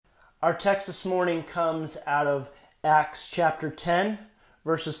Our text this morning comes out of Acts chapter 10,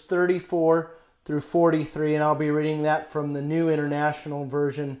 verses 34 through 43, and I'll be reading that from the New International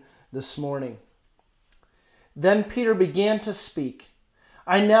Version this morning. Then Peter began to speak.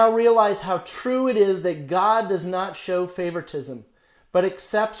 I now realize how true it is that God does not show favoritism, but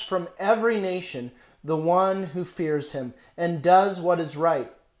accepts from every nation the one who fears him and does what is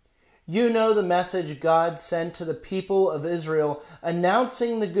right. You know the message God sent to the people of Israel,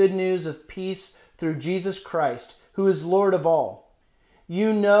 announcing the good news of peace through Jesus Christ, who is Lord of all.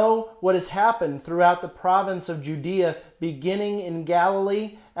 You know what has happened throughout the province of Judea, beginning in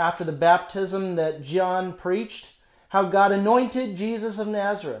Galilee after the baptism that John preached, how God anointed Jesus of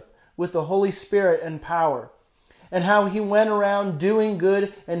Nazareth with the Holy Spirit and power, and how he went around doing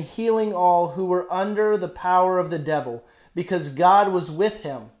good and healing all who were under the power of the devil, because God was with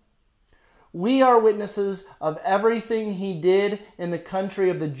him. We are witnesses of everything he did in the country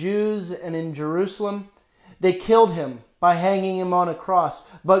of the Jews and in Jerusalem. They killed him by hanging him on a cross,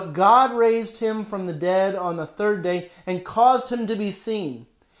 but God raised him from the dead on the third day and caused him to be seen.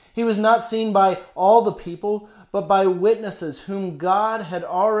 He was not seen by all the people, but by witnesses whom God had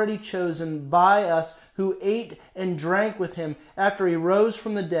already chosen, by us who ate and drank with him after he rose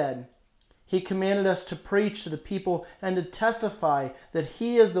from the dead. He commanded us to preach to the people and to testify that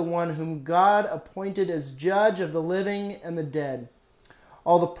he is the one whom God appointed as judge of the living and the dead.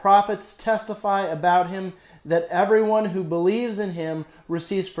 All the prophets testify about him that everyone who believes in him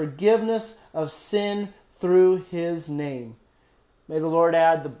receives forgiveness of sin through his name. May the Lord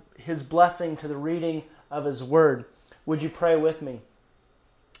add his blessing to the reading of his word. Would you pray with me?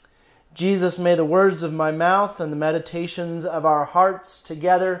 Jesus, may the words of my mouth and the meditations of our hearts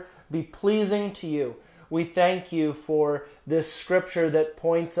together be pleasing to you. We thank you for this scripture that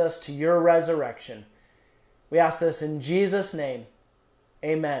points us to your resurrection. We ask this in Jesus' name.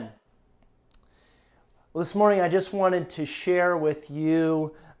 Amen. Well, this morning I just wanted to share with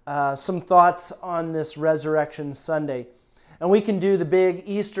you some thoughts on this Resurrection Sunday. And we can do the big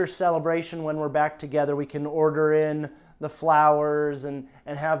Easter celebration when we're back together. We can order in the flowers and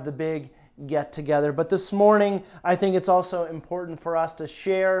have the big get together. But this morning, I think it's also important for us to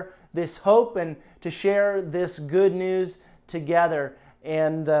share this hope and to share this good news together.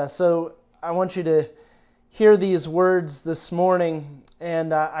 And so I want you to hear these words this morning,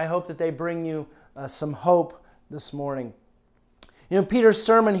 and I hope that they bring you some hope this morning. You know, Peter's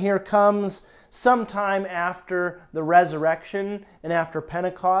sermon here comes sometime after the resurrection and after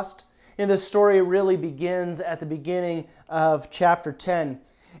Pentecost. And the story really begins at the beginning of chapter 10.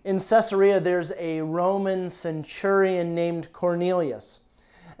 In Caesarea, there's a Roman centurion named Cornelius.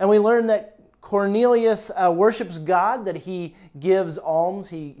 And we learn that Cornelius worships God, that he gives alms,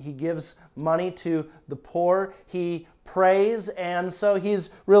 he gives money to the poor, he prays, and so he's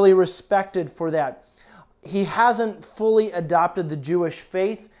really respected for that. He hasn't fully adopted the Jewish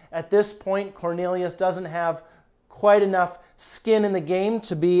faith. At this point, Cornelius doesn't have quite enough skin in the game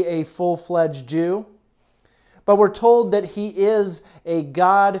to be a full-fledged Jew. But we're told that he is a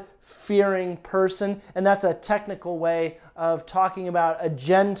God-fearing person, and that's a technical way of talking about a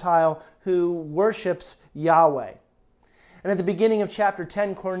Gentile who worships Yahweh. And at the beginning of chapter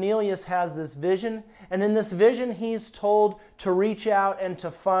 10, Cornelius has this vision, and in this vision he's told to reach out and to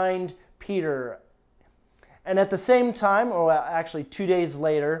find Peter. And at the same time, or actually 2 days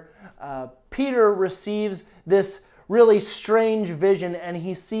later, Peter receives this really strange vision, and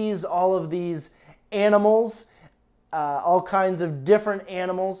he sees all of these animals, all kinds of different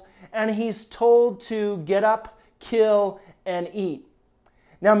animals, and he's told to get up, kill, and eat.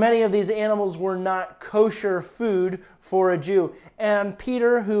 Now, many of these animals were not kosher food for a Jew. And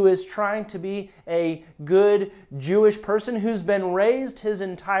Peter, who is trying to be a good Jewish person, who's been raised his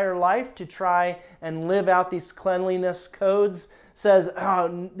entire life to try and live out these cleanliness codes, says,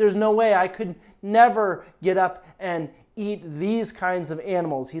 there's no way, I could never get up and eat these kinds of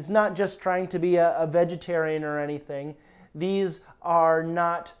animals. He's not just trying to be a vegetarian or anything. These are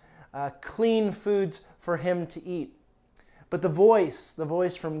not clean foods for him to eat. But the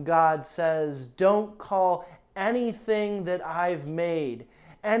voice from God says, don't call anything that I've made,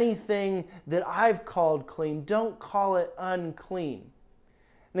 anything that I've called clean, don't call it unclean.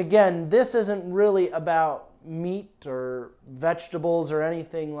 And again, this isn't really about meat or vegetables or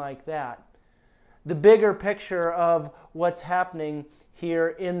anything like that. The bigger picture of what's happening here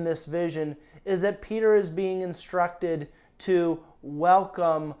in this vision is that Peter is being instructed to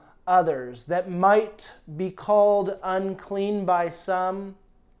welcome others that might be called unclean by some.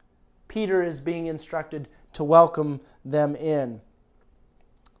 Peter is being instructed to welcome them in.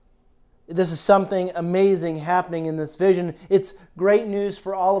 This is something amazing happening in this vision. It's great news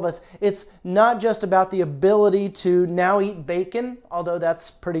for all of us. It's not just about the ability to now eat bacon, although that's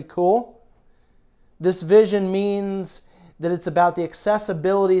pretty cool. This vision means that it's about the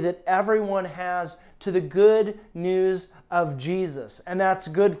accessibility that everyone has to the good news of Jesus. And that's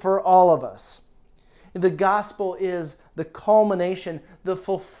good for all of us. The gospel is the culmination, the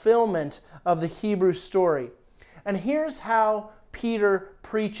fulfillment of the Hebrew story. And here's how Peter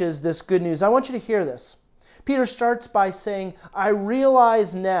preaches this good news. I want you to hear this. Peter starts by saying, I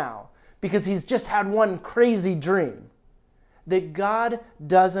realize now, because he's just had one crazy dream, that God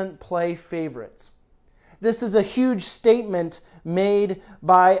doesn't play favorites. This is a huge statement made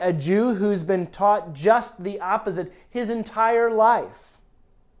by a Jew who's been taught just the opposite his entire life.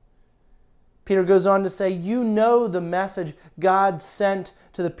 Peter goes on to say, you know the message God sent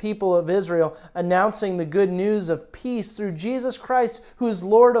to the people of Israel, announcing the good news of peace through Jesus Christ, who is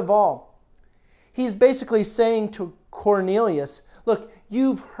Lord of all. He's basically saying to Cornelius, look,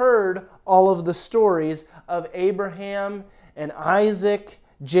 you've heard all of the stories of Abraham and Isaac,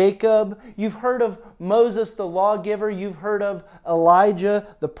 Jacob. You've heard of Moses the lawgiver. You've heard of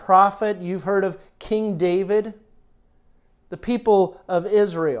Elijah the prophet. You've heard of King David. The people of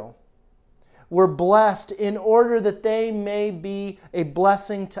Israel were blessed in order that they may be a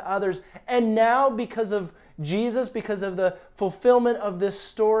blessing to others. And now, because of Jesus, because of the fulfillment of this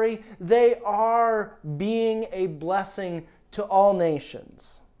story, they are being a blessing to all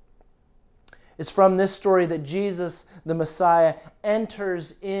nations. It's from this story that Jesus, the Messiah,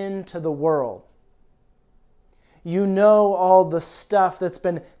 enters into the world. You know all the stuff that's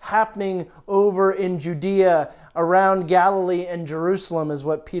been happening over in Judea, around Galilee and Jerusalem, is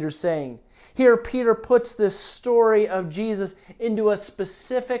what Peter's saying. Here, Peter puts this story of Jesus into a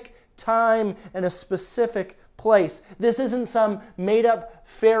specific time and a specific place. This isn't some made-up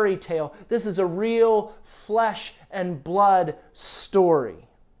fairy tale. This is a real flesh and blood story.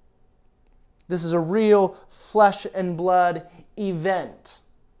 This is a real flesh and blood event.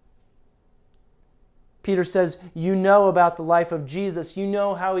 Peter says, you know about the life of Jesus. You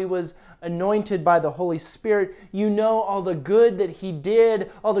know how he was anointed by the Holy Spirit. You know all the good that he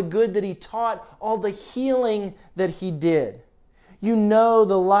did, all the good that he taught, all the healing that he did. You know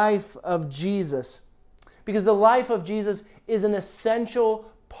the life of Jesus, because the life of Jesus is an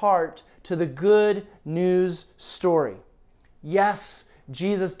essential part to the good news story. Yes,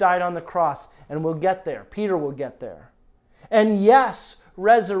 Jesus died on the cross, and we'll get there. Peter will get there. And yes,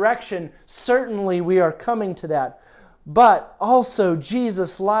 resurrection, certainly we are coming to that. But also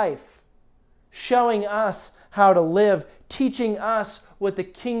Jesus' life, showing us how to live, teaching us what the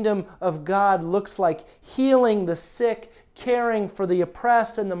kingdom of God looks like, healing the sick, caring for the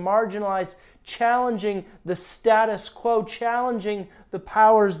oppressed and the marginalized, challenging the status quo, challenging the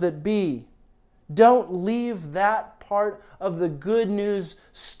powers that be. Don't leave that part of the good news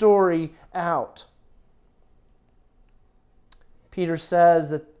story out. Peter says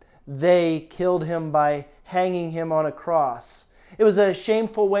that they killed him by hanging him on a cross. It was a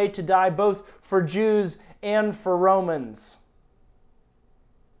shameful way to die, both for Jews and for Romans.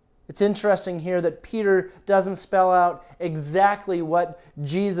 It's interesting here that Peter doesn't spell out exactly what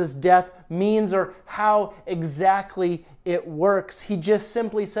Jesus' death means or how exactly it works. He just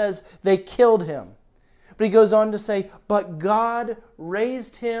simply says they killed him. But he goes on to say, but God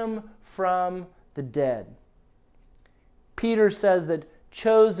raised him from the dead. Peter says that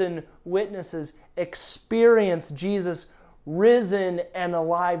chosen witnesses experienced Jesus risen and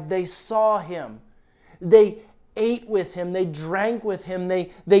alive. They saw him. They ate with him. They drank with him.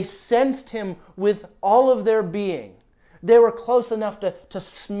 They sensed him with all of their being. They were close enough to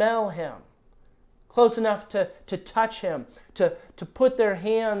smell him, close enough to touch him, to put their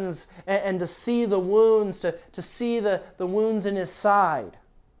hands and to see the wounds, to see the wounds in his side.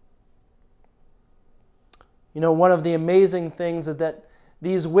 You know, one of the amazing things is that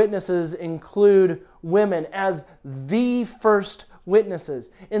these witnesses include women as the first witnesses.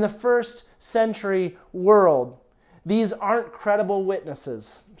 In the first century world, these aren't credible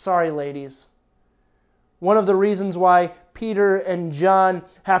witnesses. Sorry, ladies. One of the reasons why Peter and John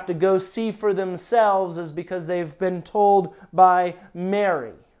have to go see for themselves is because they've been told by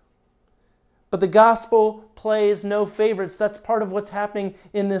Mary. But the gospel plays no favorites. That's part of what's happening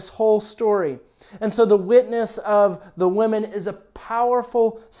in this whole story. And so the witness of the women is a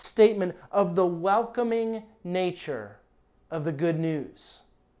powerful statement of the welcoming nature of the good news.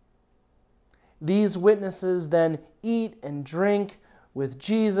 These witnesses then eat and drink with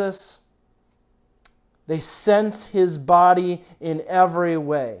Jesus. They sense his body in every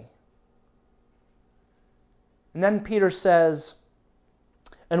way. And then Peter says,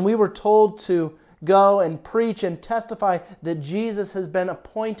 And we were told to go and preach and testify that Jesus has been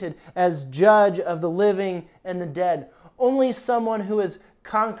appointed as judge of the living and the dead. Only someone who has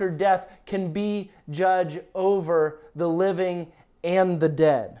conquered death can be judge over the living and the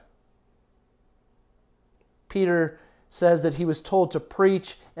dead. Peter says that he was told to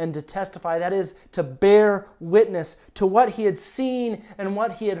preach and to testify. That is, to bear witness to what he had seen and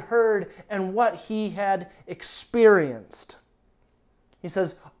what he had heard and what he had experienced. He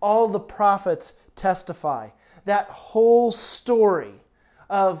says, all the prophets testify. That whole story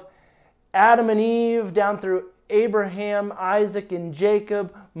of Adam and Eve down through Abraham, Isaac and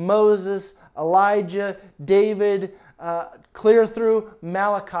Jacob, Moses, Elijah, David, clear through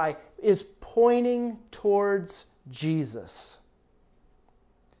Malachi is pointing towards Jesus.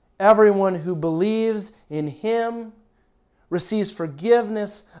 Everyone who believes in Him receives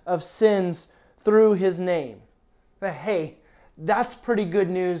forgiveness of sins through His name. But hey, that's pretty good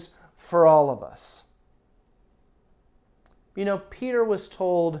news for all of us. You know, Peter was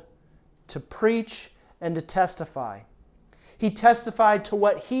told to preach and to testify. He testified to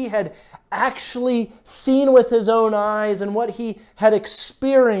what he had actually seen with his own eyes and what he had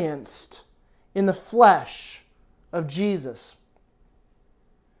experienced in the flesh of Jesus.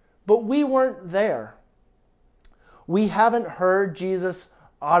 But we weren't there. We haven't heard Jesus'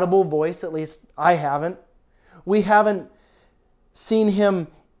 audible voice, at least I haven't. We haven't seen Him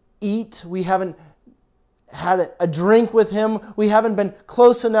eat. We haven't had a drink with Him. We haven't been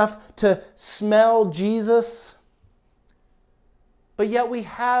close enough to smell Jesus. But yet we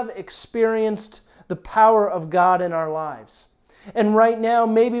have experienced the power of God in our lives. And right now,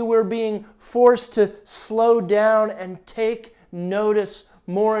 maybe we're being forced to slow down and take notice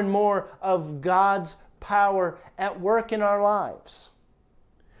more and more of God's power at work in our lives.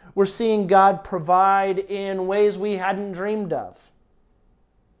 We're seeing God provide in ways we hadn't dreamed of.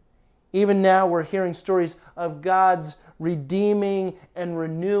 Even now, we're hearing stories of God's redeeming and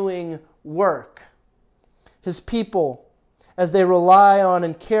renewing work. His people, as they rely on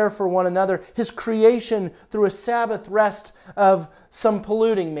and care for one another, His creation through a Sabbath rest of some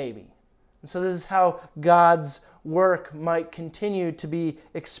polluting maybe. And so this is how God's work might continue to be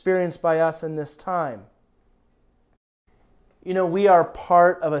experienced by us in this time. You know, we are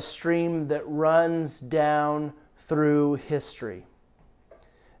part of a stream that runs down through history.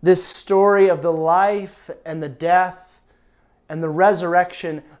 This story of the life and the death and the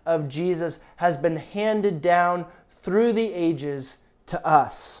resurrection of Jesus has been handed down through the ages to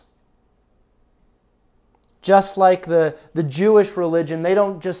us. Just like the Jewish religion, they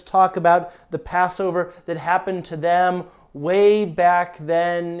don't just talk about the Passover that happened to them way back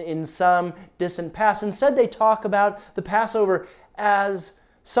then in some distant past. Instead, they talk about the Passover as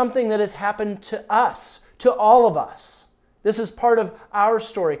something that has happened to us, to all of us. This is part of our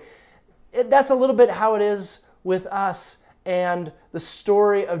story. That's a little bit how it is with us and the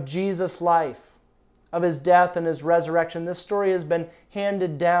story of Jesus' life, of His death and His resurrection. This story has been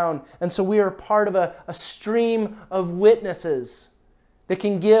handed down. And so we are part of a stream of witnesses that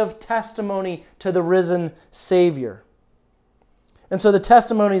can give testimony to the risen Savior. And so the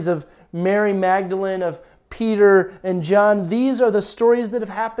testimonies of Mary Magdalene, of Peter and John, these are the stories that have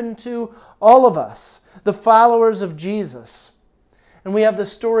happened to all of us, the followers of Jesus. And we have the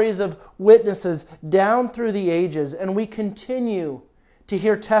stories of witnesses down through the ages, and we continue to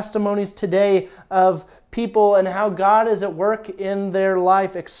hear testimonies today of people and how God is at work in their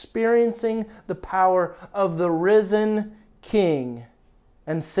life, experiencing the power of the risen King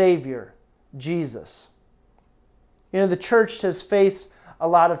and Savior, Jesus. You know, the church has faced a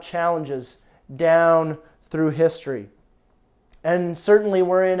lot of challenges down through history. And certainly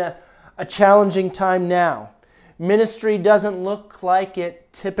we're in a challenging time now. Ministry doesn't look like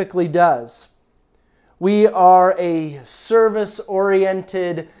it typically does. We are a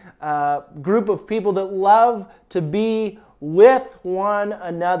service-oriented group of people that love to be with one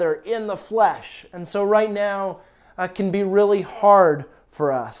another in the flesh. And so right now can be really hard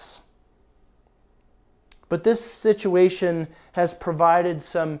for us. But this situation has provided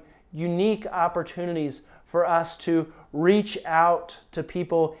some unique opportunities for us to reach out to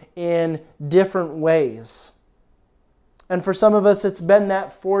people in different ways. And for some of us, it's been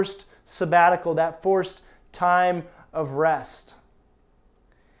that forced sabbatical, that forced time of rest.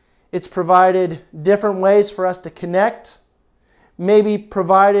 It's provided different ways for us to connect, maybe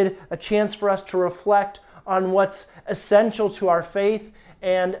provided a chance for us to reflect on what's essential to our faith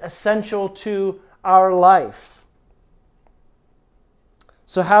and essential to our life.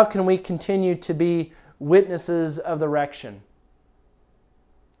 So how can we continue to be witnesses of the resurrection?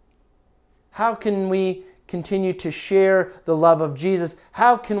 How can we continue to share the love of Jesus?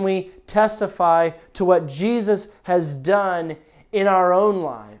 How can we testify to what Jesus has done in our own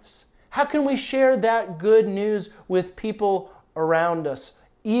lives? How can we share that good news with people around us,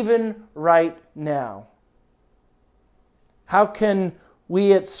 even right now? How can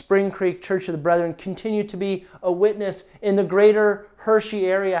we at Spring Creek Church of the Brethren continue to be a witness in the greater Hershey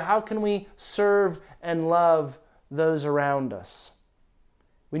area? How can we serve and love those around us?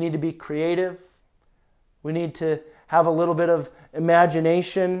 We need to be creative. We need to have a little bit of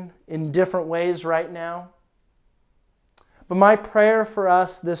imagination in different ways right now. But my prayer for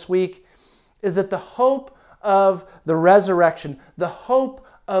us this week is that the hope of the resurrection, the hope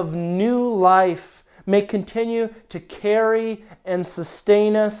of new life, may continue to carry and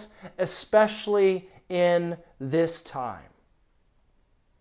sustain us, especially in this time.